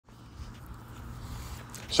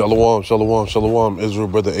Shalom, shalom, shalom, Israel.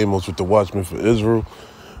 Brother Amos with the Watchman for Israel.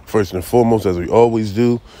 First and foremost, as we always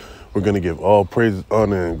do, we're going to give all praise,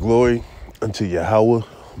 honor, and glory unto Yahweh,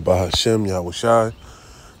 Bahashem, Yahweh Shai,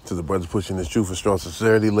 to the brothers pushing this truth for strong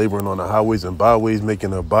sincerity, laboring on the highways and byways,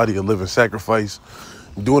 making their body a living sacrifice,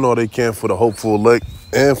 doing all they can for the hopeful elect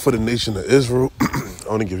and for the nation of Israel. I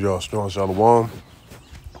want to give y'all a strong shalom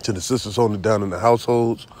to the sisters holding it down in the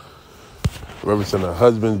households, representing our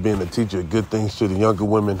husbands, being a teacher of good things to the younger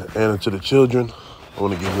women and to the children. I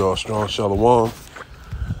want to give you all a strong shalom.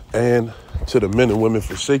 And to the men and women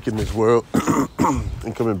forsaking this world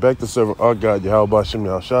and coming back to serve our God, Yahweh Hashem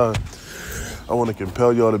Yahushua. I want to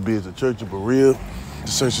compel y'all to be as a church of Berea,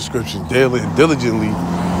 to search the scriptures daily and diligently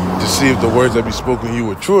to see if the words that be spoken to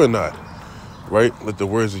you are true or not. Right? Let the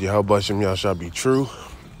words of Yahweh Hashem Yahushua be true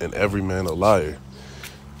and every man a liar.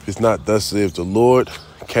 If it's not, thus saith the Lord,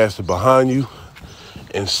 cast it behind you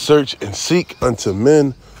and search and seek unto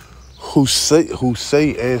men who say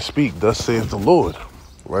and speak, thus saith the Lord,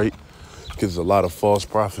 right? Because there's a lot of false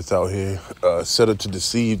prophets out here set up to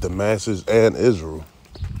deceive the masses and Israel,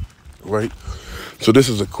 right? So this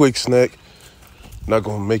is a quick snack, not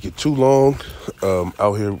gonna make it too long.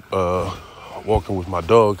 Out here walking with my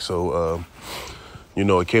dog, so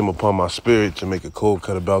it came upon my spirit to make a cold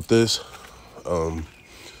cut about this.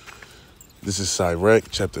 This is Sirach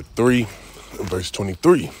chapter 3, verse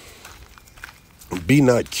 23. Be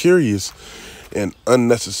not curious in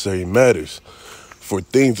unnecessary matters, for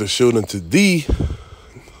things are showed unto thee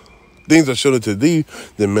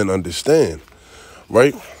that men understand,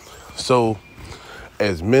 right? So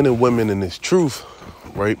as men and women in this truth,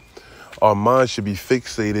 right, our minds should be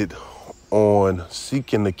fixated on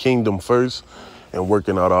seeking the kingdom first and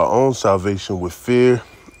working out our own salvation with fear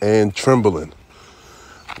and trembling,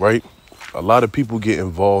 right? A lot of people get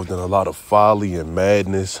involved in a lot of folly and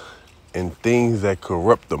madness and things that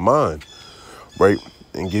corrupt the mind, right?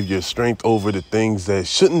 And give your strength over the things that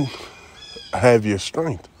shouldn't have your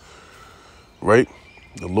strength, right?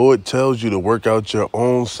 The Lord tells you to work out your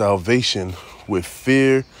own salvation with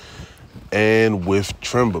fear and with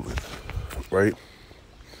trembling, right?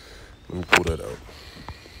 Let me pull that out.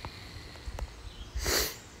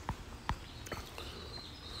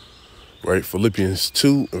 Right, Philippians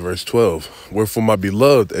 2 and verse 12. Wherefore, my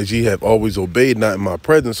beloved, as ye have always obeyed, not in my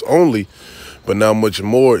presence only, but now much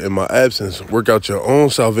more in my absence, work out your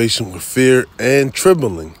own salvation with fear and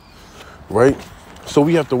trembling. Right? So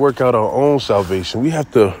we have to work out our own salvation. We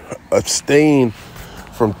have to abstain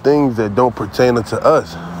from things that don't pertain unto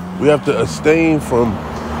us. We have to abstain from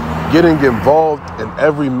getting involved in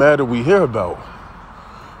every matter we hear about.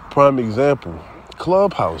 Prime example,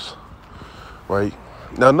 Clubhouse, right?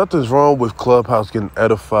 Now, nothing's wrong with Clubhouse getting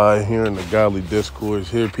edified, hearing the godly discourse,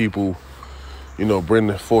 hear people,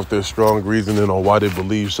 bringing forth their strong reasoning on why they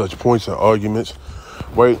believe such points and arguments,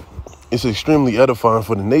 right? It's extremely edifying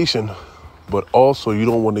for the nation, but also you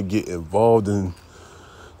don't want to get involved and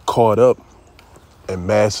caught up in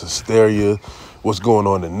mass hysteria, what's going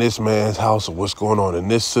on in this man's house or what's going on in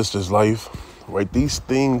this sister's life, right? These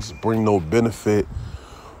things bring no benefit,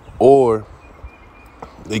 or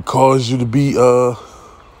they cause you to be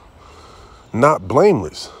not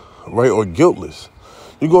blameless, right, or guiltless.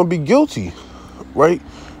 You're going to be guilty, right?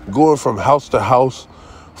 Going from house to house,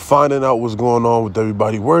 finding out what's going on with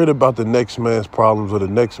everybody, worried about the next man's problems or the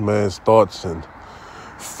next man's thoughts and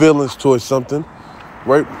feelings towards something,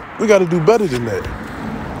 right? We got to do better than that,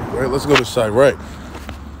 right? Let's go to Sirach,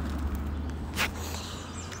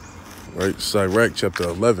 right? Sirach chapter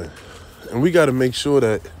 11. And we got to make sure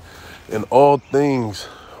that in all things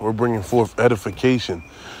we're bringing forth edification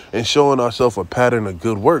and showing ourselves a pattern of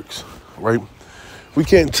good works, right? We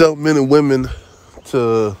can't tell men and women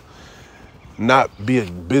to not be a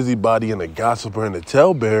busybody and a gossiper and a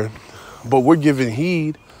talebearer, but we're giving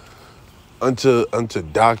heed unto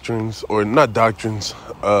doctrines, or not doctrines,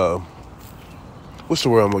 what's the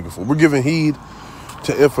word I'm looking for? We're giving heed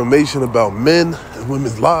to information about men and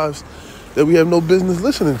women's lives that we have no business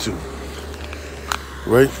listening to,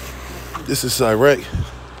 right? This is Sirach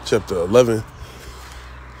chapter 11.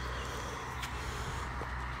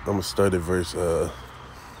 I'm going to start at verse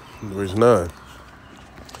 9.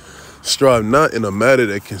 Strive not in a matter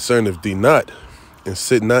that concerneth thee not, and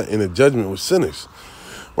sit not in a judgment with sinners.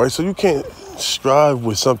 Right? So you can't strive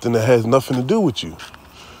with something that has nothing to do with you.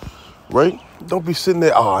 Right? Don't be sitting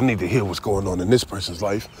there, I need to hear what's going on in this person's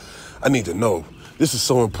life. I need to know. This is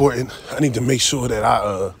so important. I need to make sure that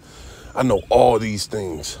I know all these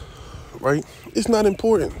things. Right? It's not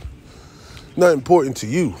important. Not important to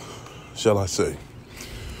you, shall I say.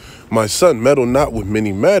 My son, meddle not with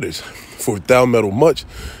many matters, For if thou meddle much,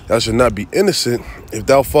 thou shalt not be innocent. If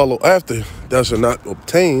thou follow after, thou shalt not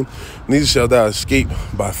obtain, neither shalt thou escape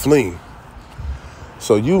by fleeing.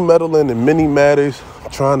 So you meddling in many matters,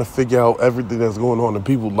 trying to figure out everything that's going on in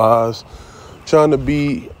people's lives, trying to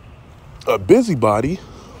be a busybody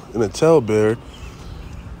and a talebearer,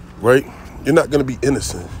 right? You're not going to be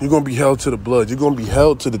innocent. You're going to be held to the blood. You're going to be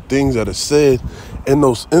held to the things that are said in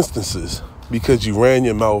those instances because you ran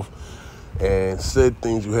your mouth and said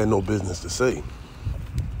things you had no business to say,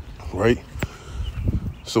 right?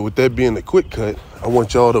 So with that being a quick cut, I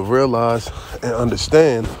want y'all to realize and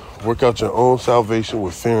understand, work out your own salvation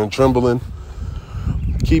with fear and trembling.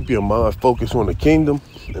 Keep your mind focused on the kingdom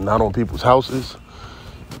and not on people's houses.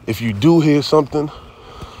 If you do hear something,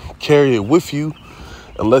 carry it with you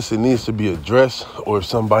unless it needs to be addressed or if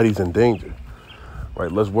somebody's in danger,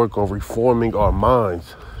 right? Let's work on reforming our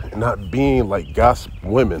minds and not being like gossip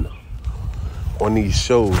women on these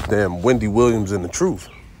shows. Damn, Wendy Williams and The Truth,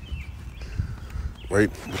 right?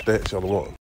 With that, shalom.